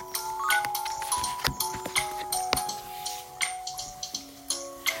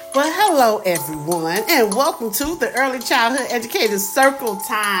Well, hello everyone, and welcome to the Early Childhood Educators Circle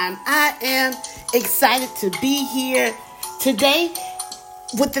Time. I am excited to be here today.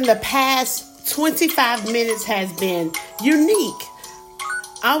 Within the past 25 minutes has been unique.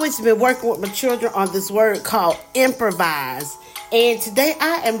 I always been working with my children on this word called improvise, and today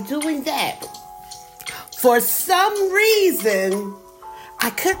I am doing that. For some reason, I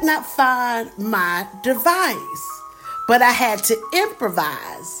could not find my device, but I had to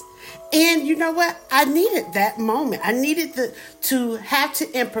improvise. And you know what? I needed that moment. I needed to have to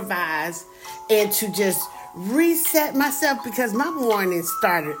improvise and to just reset myself because my morning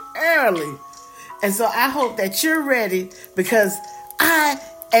started early. And so I hope that you're ready because I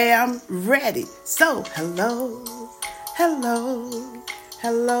am ready. So, hello,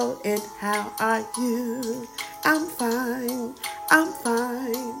 and how are you? I'm fine.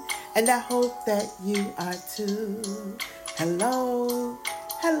 And I hope that you are too.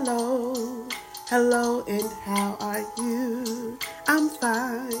 Hello, and how are you? I'm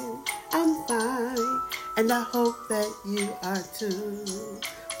fine. And I hope that you are too.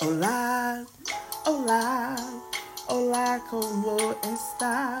 Hola, como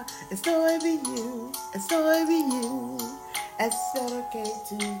está? Estoy bien. Espero que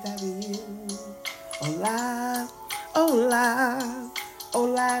tú estás bien.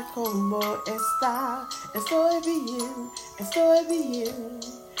 Hola, ¿cómo está? Estoy bien.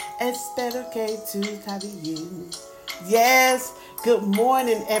 Espero que tú estás bien. Yes, good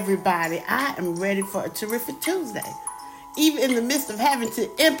morning, everybody. I am ready for a terrific Tuesday. Even in the midst of having to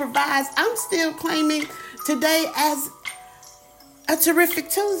improvise, I'm still claiming today as a terrific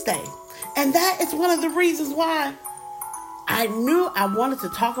Tuesday. And that is one of the reasons why I knew I wanted to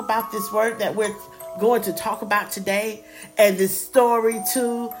talk about this word that we're going to talk about today and this story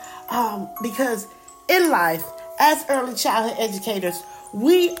too, because in life, as early childhood educators,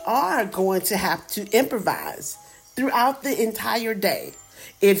 we are going to have to improvise throughout the entire day.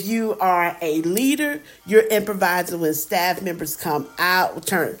 If you are a leader, you're improvising when staff members come out,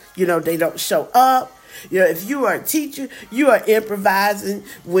 they don't show up. If you are a teacher, you are improvising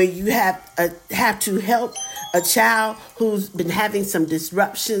when you have to help a child who's been having some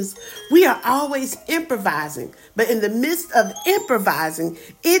disruptions. We are always improvising. But in the midst of improvising,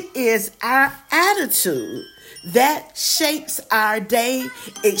 it is our attitude that shapes our day.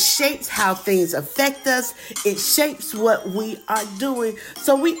 It shapes how things affect us. It shapes what we are doing.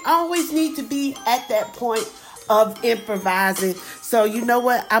 So we always need to be at that point of improvising. So you know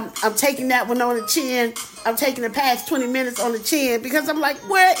what? I'm taking that one on the chin. I'm taking the past 20 minutes on the chin because I'm like,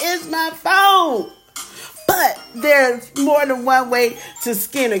 where is my phone? But there's more than one way to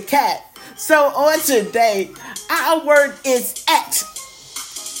skin a cat. So on today, our word is act.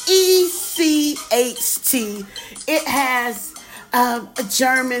 ECHT. It has a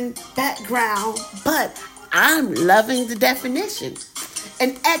German background, but I'm loving the definition.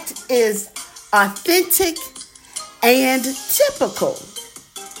 An act is authentic and typical.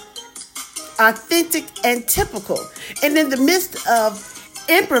 Authentic and typical. And in the midst of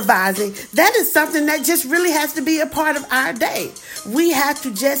improvising, that is something that just really has to be a part of our day. We have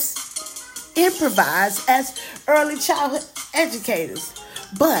to just improvise as early childhood educators.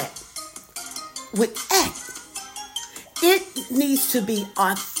 But with act, it needs to be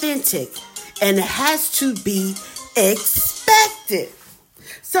authentic and it has to be expected.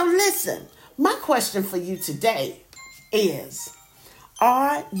 So listen, my question for you today is,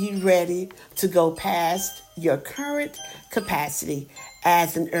 are you ready to go past your current capacity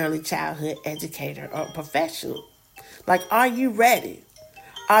as an early childhood educator or professional? Like, are you ready?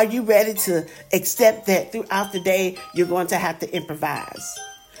 Are you ready to accept that throughout the day you're going to have to improvise?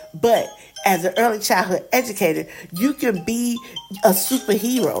 But as an early childhood educator, you can be a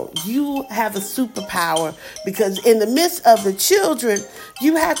superhero. You have a superpower because in the midst of the children,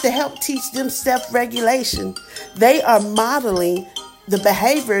 you have to help teach them self-regulation. They are modeling the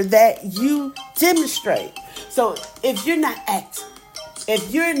behavior that you demonstrate. So if you're not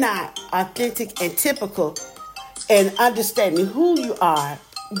authentic and typical and understanding who you are,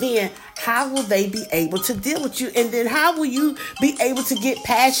 then how will they be able to deal with you? And then how will you be able to get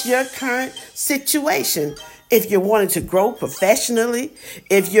past your current situation? If you're wanting to grow professionally,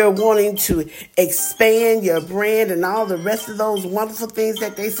 if you're wanting to expand your brand and all the rest of those wonderful things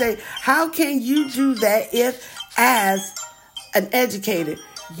that they say, how can you do that if, as an educator,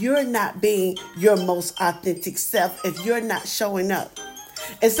 you're not being your most authentic self, if you're not showing up?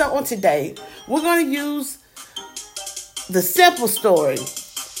 And so on today, we're going to use the simple story.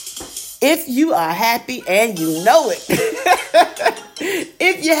 If you are happy and you know it.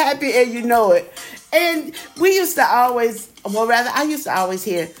 If you're happy and you know it. And I used to always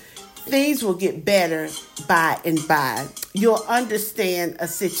hear, things will get better by and by. You'll understand a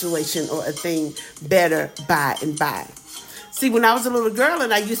situation or a thing better by and by. See, when I was a little girl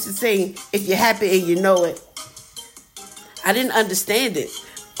and I used to sing, if you're happy and you know it, I didn't understand it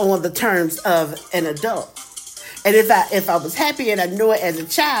on the terms of an adult. And if I was happy and I knew it as a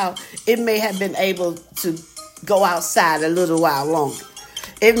child, it may have been able to go outside a little while longer.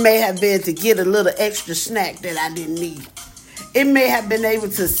 It may have been to get a little extra snack that I didn't need. It may have been able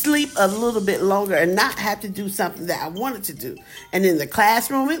to sleep a little bit longer and not have to do something that I wanted to do. And in the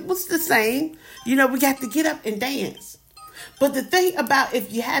classroom, it was the same. We got to get up and dance. But the thing about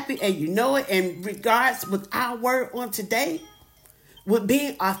if you're happy and you know it, and regards with our word on today, with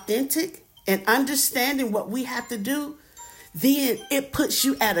being authentic and understanding what we have to do, then it puts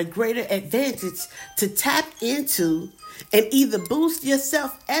you at a greater advantage to tap into and either boost your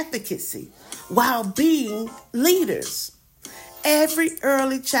self-efficacy while being leaders. Every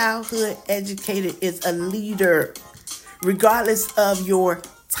early childhood educator is a leader, regardless of your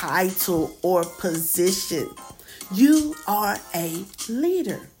title or position. You are a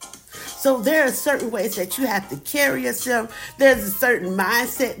leader. So there are certain ways that you have to carry yourself. There's a certain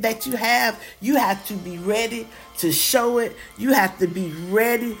mindset that you have. You have to be ready to show it. You have to be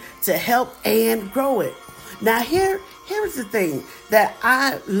ready to help and grow it. Now here's the thing that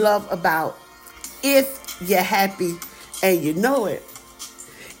I love about if you're happy and you know it.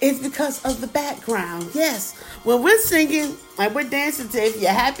 It's because of the background. Yes, when we're singing and we're dancing to if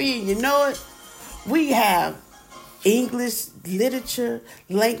you're happy and you know it, we have English literature,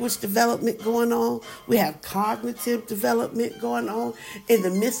 language development going on. We have cognitive development going on. In the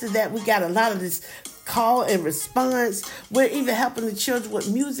midst of that, we got a lot of this call and response. We're even helping the children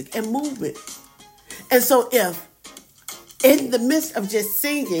with music and movement. And so if in the midst of just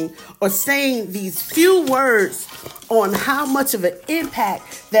singing or saying these few words on how much of an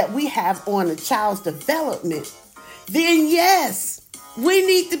impact that we have on a child's development, then yes, we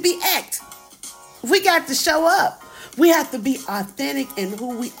need to be act. We got to show up. We have to be authentic in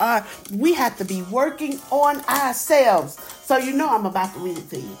who we are. We have to be working on ourselves. So I'm about to read it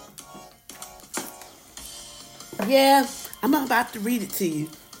to you. Yeah, I'm about to read it to you.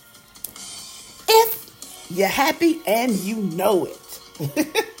 If you're happy and you know it.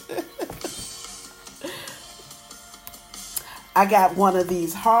 I got one of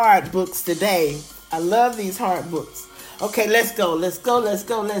these hard books today. I love these hard books. Okay, let's go.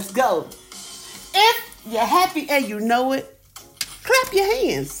 If you're happy and you know it, clap your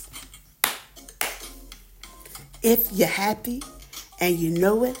hands. If you're happy and you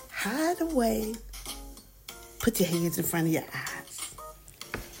know it, hide away. Put your hands in front of your eyes.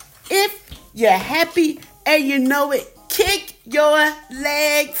 If you're happy and you know it, kick your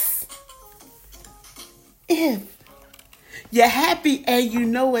legs. If you're happy and you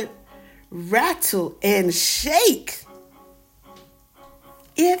know it, rattle and shake.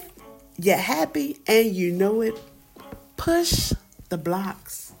 If you're happy and you know it, push the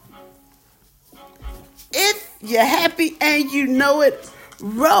blocks. If you're happy and you know it,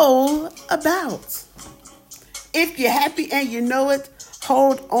 roll about. If you're happy and you know it,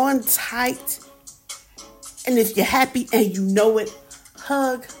 hold on tight. And if you're happy and you know it,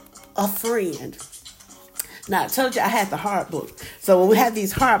 hug a friend. Now, I told you I had the hard book. So when we have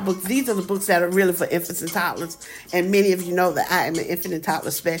these hard books, these are the books that are really for infants and toddlers. And many of you know that I am an infant and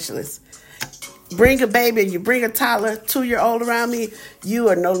toddler specialist. Bring a baby and you bring a toddler, 2-year-old around me, you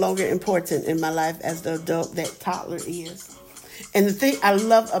are no longer important in my life as the adult that toddler is. And the thing I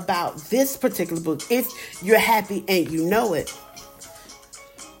love about this particular book, if you're happy and you know it,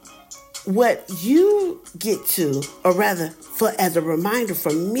 what you get to, or rather, as a reminder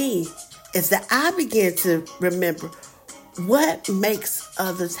for me, is that I began to remember what makes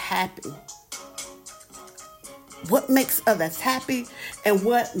others happy. What makes others happy and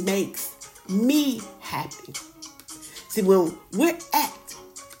what makes me happy. See, when we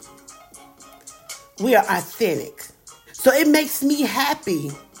are authentic. So it makes me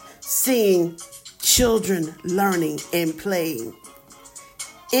happy seeing children learning and playing.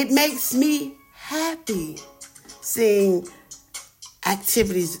 It makes me happy seeing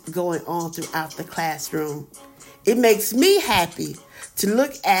activities going on throughout the classroom. It makes me happy to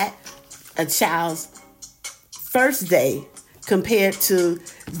look at a child's first day compared to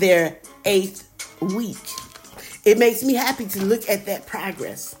their 8th week. It makes me happy to look at that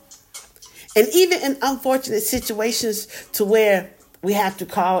progress. And even in unfortunate situations to where we have to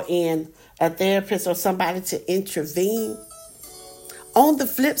call in a therapist or somebody to intervene, on the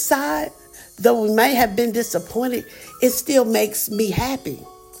flip side, though we may have been disappointed, it still makes me happy.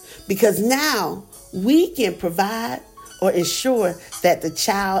 Because now we can provide or ensure that the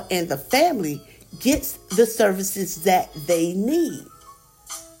child and the family gets the services that they need.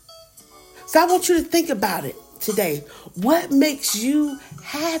 So I want you to think about it today. What makes you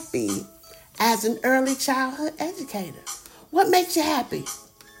happy as an early childhood educator? What makes you happy?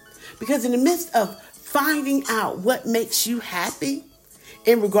 Because in the midst of finding out what makes you happy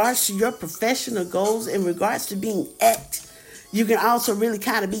in regards to your professional goals, in regards to being you can also really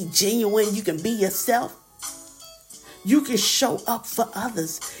kind of be genuine. You can be yourself. You can show up for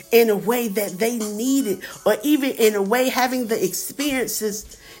others in a way that they need it, or even in a way having the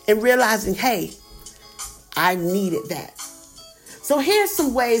experiences and realizing, hey, I needed that. So here's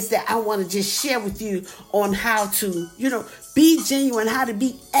some ways that I want to just share with you on how to, be genuine, how to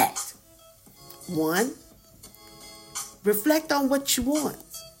be 1, reflect on what you want.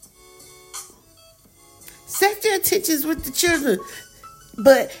 Set your intentions with the children,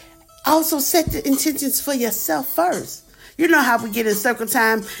 but also set the intentions for yourself first. You know how we get in circle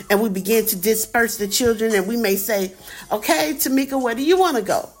time and we begin to disperse the children, and we may say, okay, Tamika, where do you want to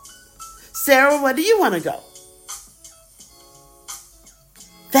go? Sarah, where do you want to go?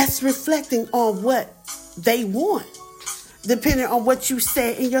 That's reflecting on what they want. Depending on what you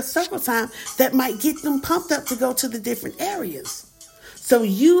said in your circle time, that might get them pumped up to go to the different areas. So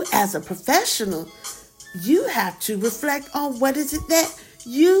you as a professional, you have to reflect on what is it that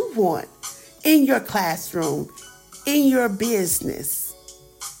you want in your classroom, in your business,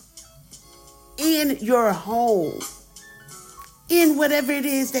 in your home, in whatever it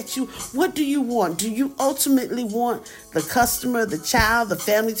is that what do you want? Do you ultimately want the customer, the child, the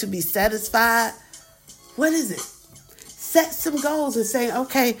family to be satisfied? What is it? Set some goals and say,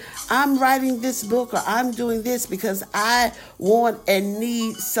 okay, I'm writing this book, or I'm doing this because I want and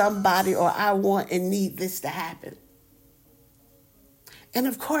need somebody, or I want and need this to happen. And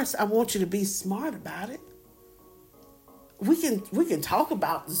of course, I want you to be smart about it. We can talk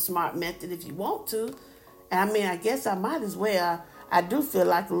about the SMART method if you want to. And I mean, I guess I might as well. I do feel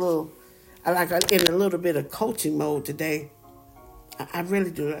like I'm in a little bit of coaching mode today. I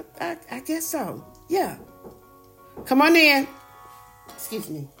really do. I guess so. Yeah. Come on in. Excuse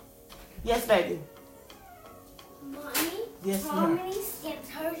me. Yes, baby. Mommy? Yes, ma'am. Mommy skipped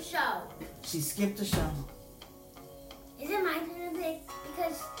her show. She skipped the show. Is it my turn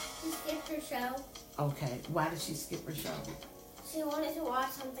because she skipped her show? Okay. Why did she skip her show? She wanted to watch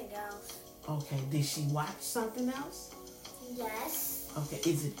something else. Okay. Did she watch something else? Yes. Okay.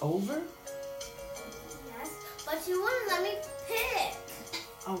 Is it over? Yes. But she wouldn't let me pick.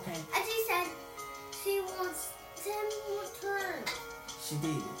 Okay. And she said she wants 10 more turns. She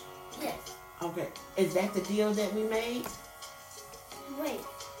did? Yes. Okay. Is that the deal that we made? Wait.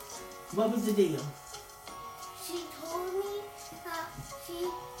 What was the deal? She told me that she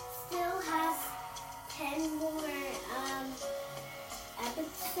still has 10 more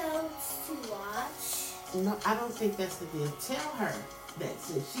episodes to watch. No, I don't think that's the deal. Tell her that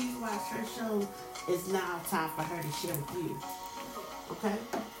since she's watched her show, it's now time for her to share with you. Okay?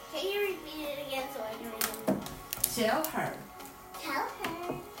 Can you repeat it again so I can remember? Tell her. Tell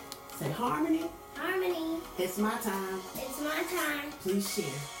her. Say, Harmony. Harmony. It's my time. It's my time. Please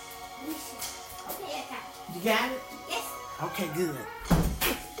share. Okay, I got it. You got it? Yes. Okay, good.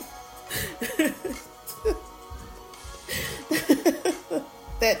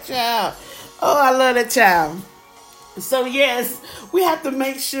 That child. Oh, I love that child. So, yes, we have to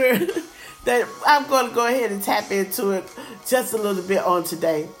make sure that I'm going to go ahead and tap into it just a little bit on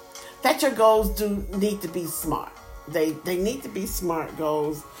today. That your goals do need to be smart. They need to be smart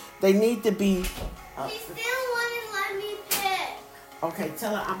goals. They need to be... She still wouldn't let me pick. Okay,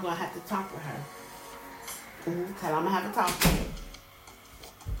 tell her I'm going to have to talk with her. Tell her I'm going to have to talk to her.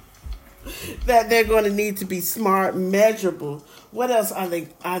 That they're going to need to be smart, measurable. What else are they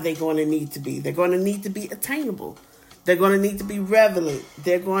going to need to be? They're going to need to be attainable. They're going to need to be relevant.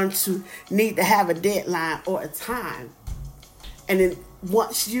 They're going to need to have a deadline or a time. And then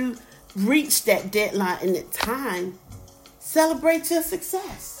once you reach that deadline and that time, celebrate your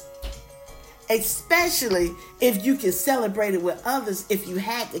success. Especially if you can celebrate it with others. If you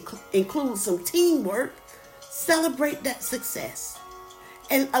had to include some teamwork, celebrate that success.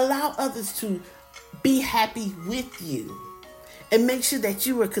 And allow others to be happy with you. And make sure that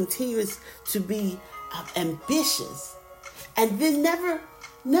you are continuous to be ambitious. And then never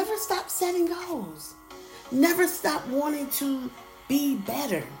stop setting goals. Never stop wanting to be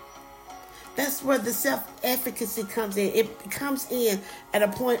better. That's where the self-efficacy comes in. It comes in at a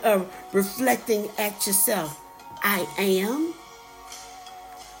point of reflecting at yourself. I'm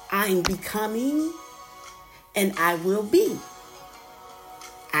becoming, and I will be.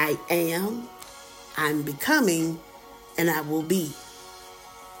 I'm becoming, and I will be.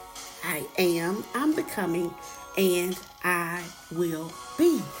 I am, I'm becoming, and I will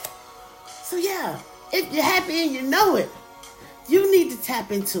be. So yeah, if you're happy and you know it, you need to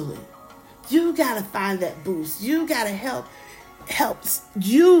tap into it. You gotta find that boost. You gotta helps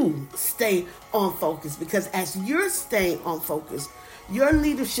you stay on focus, because as you're staying on focus, your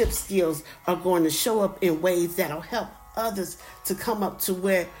leadership skills are going to show up in ways that'll help others to come up to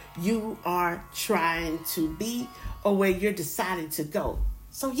where you are trying to be or where you're deciding to go.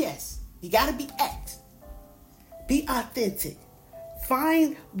 So yes, you got to be authentic.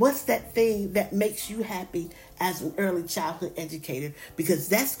 Find what's that thing that makes you happy as an early childhood educator, because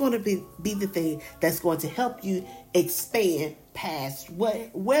that's going to be the thing that's going to help you expand past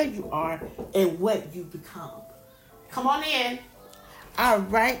where you are and what you become. Come on in. All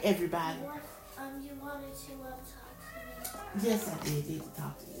right, everybody. You wanted to talk to me. Yes, I did need to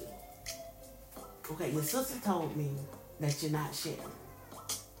talk to you. Okay, your sister told me that you're not sharing.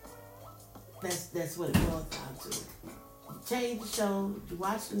 That's what it boils down to. You changed the show, you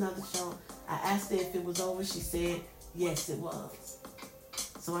watched another show. I asked her if it was over. She said, yes, it was.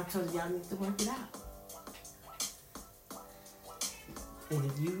 So I told her, y'all need to work it out. And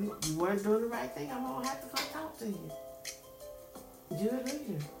if you weren't doing the right thing, I'm going to have to come talk to you. You're a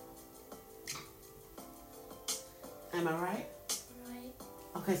leader. Am I right? Right.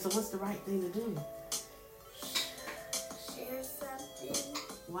 Okay, so what's the right thing to do? Share something.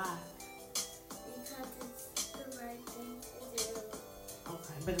 Why? Because it's the right thing to do.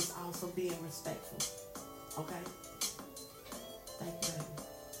 Okay, but it's also being respectful. Okay? Thank you,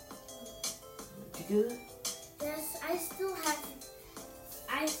 baby. You good? Yes, I still have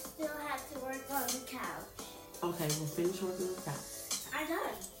to work on the couch. Okay, we'll finish working on the couch. I'm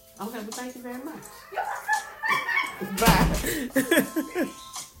done. Okay, well, thank you very much. You're welcome.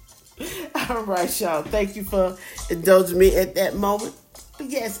 Bye. All right, y'all. Thank you for indulging me at that moment. But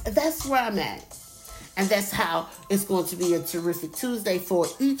yes, that's where I'm at. And that's how it's going to be a terrific Tuesday for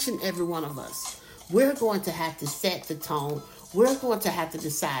each and every one of us. We're going to have to set the tone. We're going to have to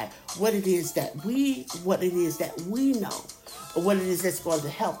decide what it is that we know, or what it is that's going to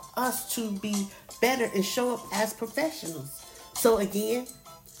help us to be better and show up as professionals. So again,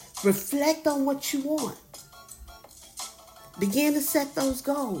 reflect on what you want. Begin to set those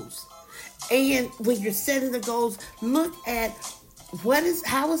goals. And when you're setting the goals, look at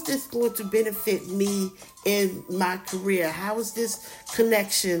how is this going to benefit me in my career? How is this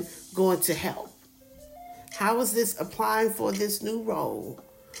connection going to help? How is this applying for this new role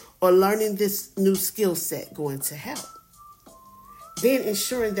or learning this new skill set going to help? Then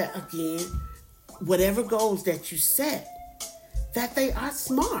ensuring that, again, whatever goals that you set, that they are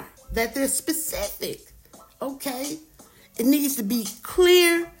smart, that they're specific, okay? It needs to be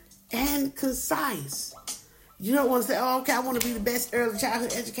clear and concise. You don't want to say, oh, okay, I want to be the best early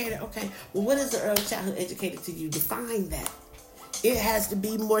childhood educator. Okay, well, what is an early childhood educator to you? Define that. It has to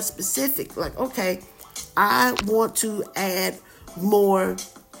be more specific. Like, okay, I want to add more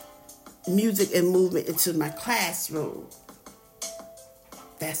music and movement into my classroom.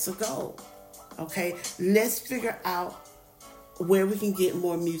 That's a goal. Okay, let's figure out where we can get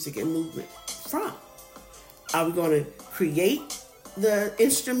more music and movement from. Are we going to create the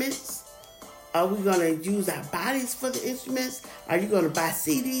instruments? Are we going to use our bodies for the instruments? Are you going to buy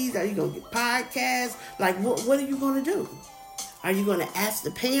CDs? Are you going to get podcasts? Like, what are you going to do? Are you going to ask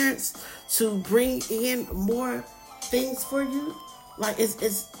the parents to bring in more things for you? Like,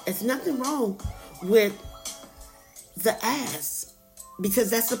 it's nothing wrong with the ask, because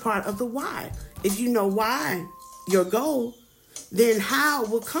that's a part of the why. If you know why, your goal, then how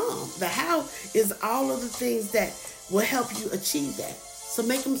will come. The how is all of the things that will help you achieve that. So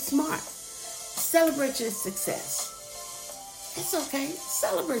make them smart. Celebrate your success. It's okay.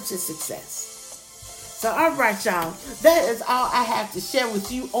 Celebrate your success. So, all right, y'all. That is all I have to share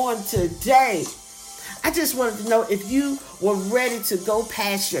with you on today. I just wanted to know if you were ready to go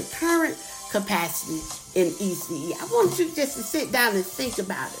past your current capacity in ECE. I want you just to sit down and think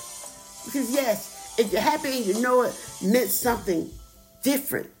about it. Because, yes, if you're happy and you know it meant something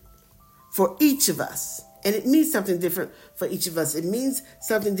different for each of us. And it means something different for each of us. It means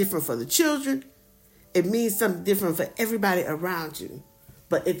something different for the children. It means something different for everybody around you.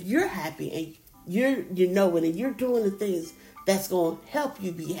 But if you're happy and you know it and you're doing the things that's going to help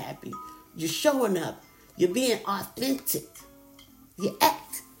you be happy, you're showing up, you're being authentic, you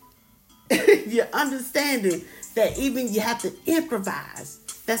act, you're understanding that even you have to improvise.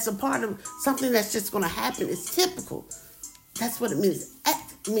 That's a part of something that's just going to happen. It's typical. That's what it means.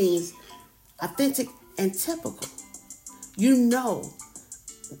 Act means authentic and typical. You know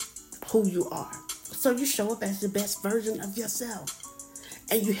who you are. So you show up as the best version of yourself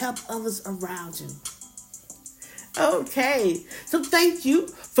and you help others around you. Okay, so thank you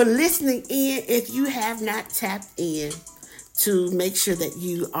for listening in. If you have not tapped in to make sure that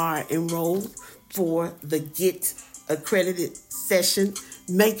you are enrolled for the Get Accredited session,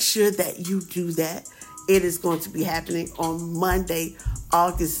 make sure that you do that. It is going to be happening on Monday,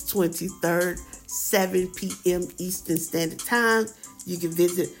 August 23rd, 7 p.m. Eastern Standard Time. You can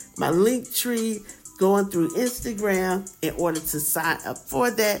visit my link tree going through Instagram in order to sign up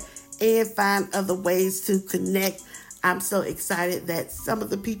for that and find other ways to connect. I'm so excited that some of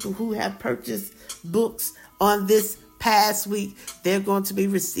the people who have purchased books on this past week, they're going to be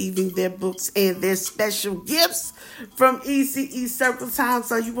receiving their books and their special gifts from ECE Circle Time.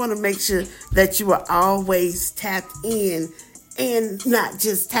 So you want to make sure that you are always tapped in and not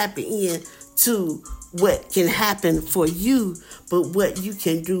just tapping in to what can happen for you, but what you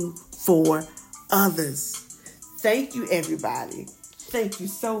can do for others. Thank you, everybody. Thank you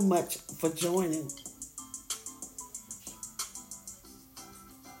so much for joining.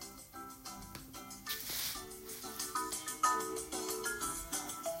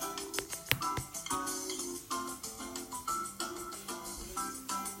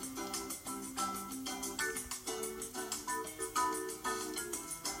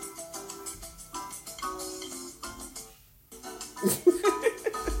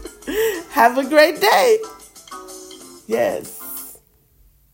 Have a great day. Yes.